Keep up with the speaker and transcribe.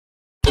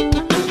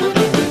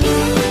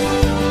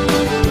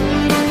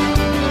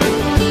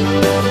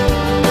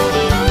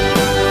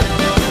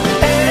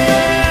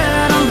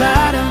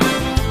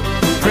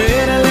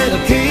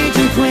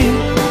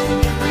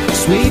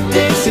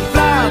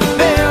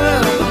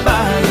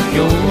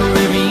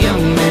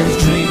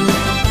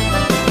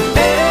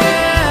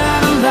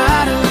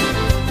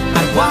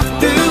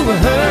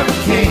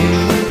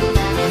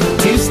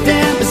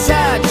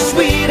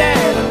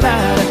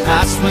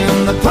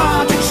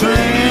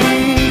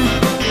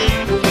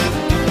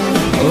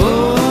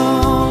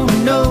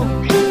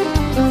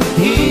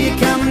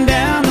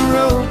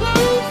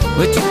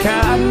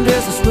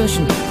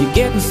You're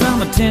getting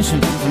some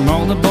attention from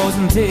all the boys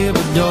in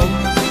Thibodeau.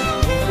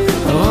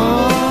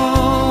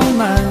 Oh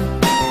my,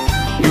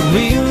 you're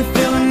really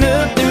filling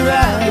up their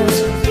eyes,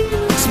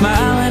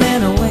 smiling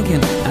and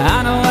winking.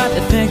 I know what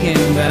they're thinking,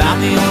 but I'm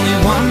the only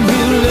one who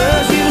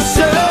loves you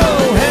so.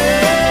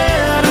 Hey,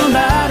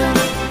 Adalaida,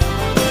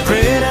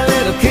 pretty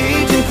little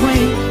Cajun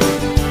queen,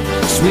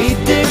 sweet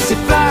Dixie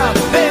flower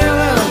that fell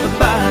out the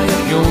bayou,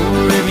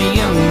 you're every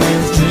young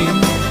man's dream.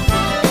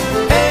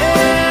 Hey,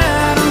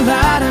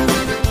 Adalaida,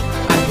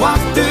 I'd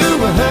walk through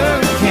a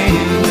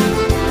hurricane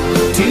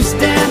to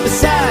stand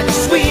beside you,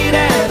 sweet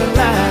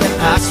Adalaida.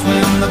 I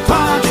swim the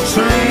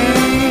Pontchartrain.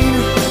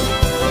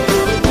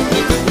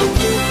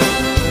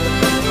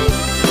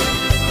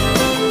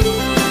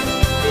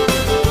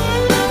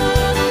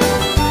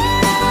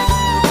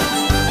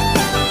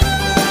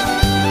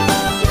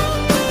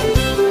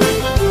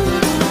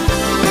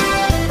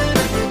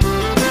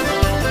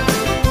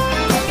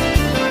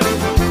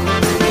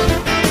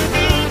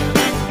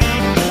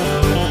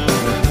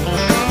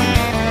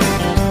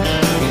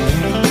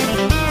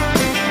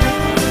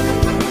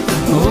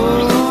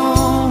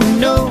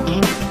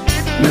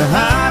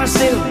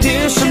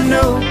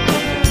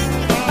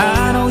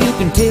 I know you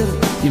can tell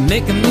it, you're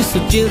making me so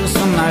jealous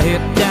from my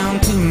head down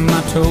to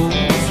my toes.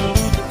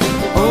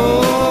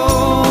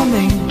 Oh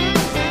man,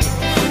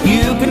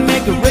 you can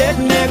make a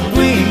redneck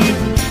green.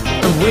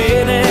 The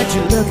way that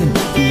you're looking,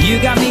 you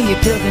got me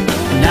cooking,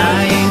 and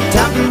I ain't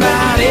talking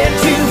about it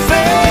too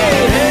fast.